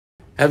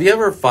Have you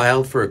ever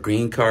filed for a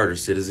green card or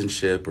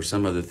citizenship or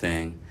some other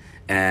thing,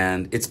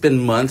 and it's been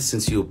months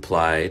since you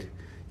applied?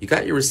 You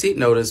got your receipt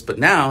notice, but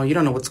now you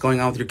don't know what's going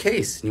on with your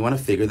case, and you want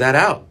to figure that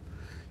out.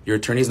 Your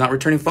attorney's not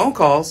returning phone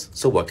calls,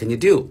 so what can you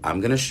do? I'm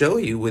going to show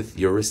you with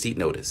your receipt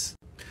notice.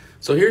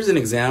 So here's an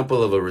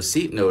example of a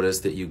receipt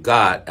notice that you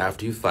got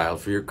after you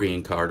filed for your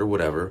green card or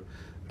whatever.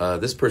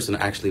 This person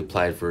actually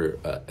applied for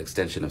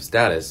extension of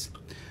status.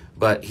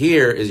 But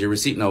here is your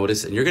receipt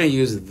notice, and you're going to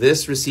use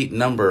this receipt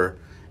number,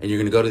 and you're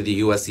going to go to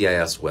the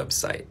USCIS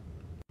website.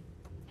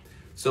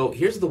 So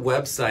here's the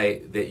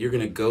website that you're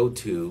going to go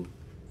to,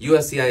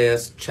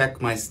 USCIS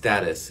Check My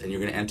Status, and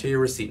you're going to enter your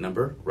receipt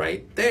number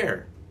right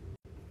there.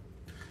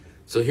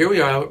 So here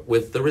we are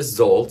with the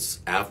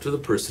results after the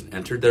person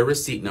entered their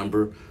receipt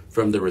number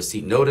from the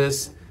receipt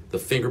notice. The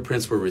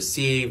fingerprints were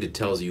received. It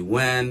tells you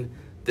when.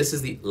 This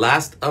is the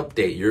last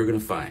update you're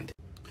going to find.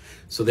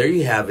 So there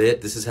you have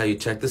it. This is how you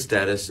check the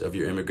status of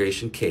your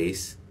immigration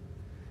case,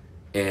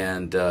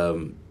 and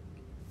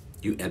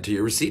you enter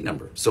your receipt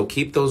number. So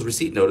keep those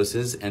receipt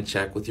notices and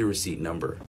check with your receipt number.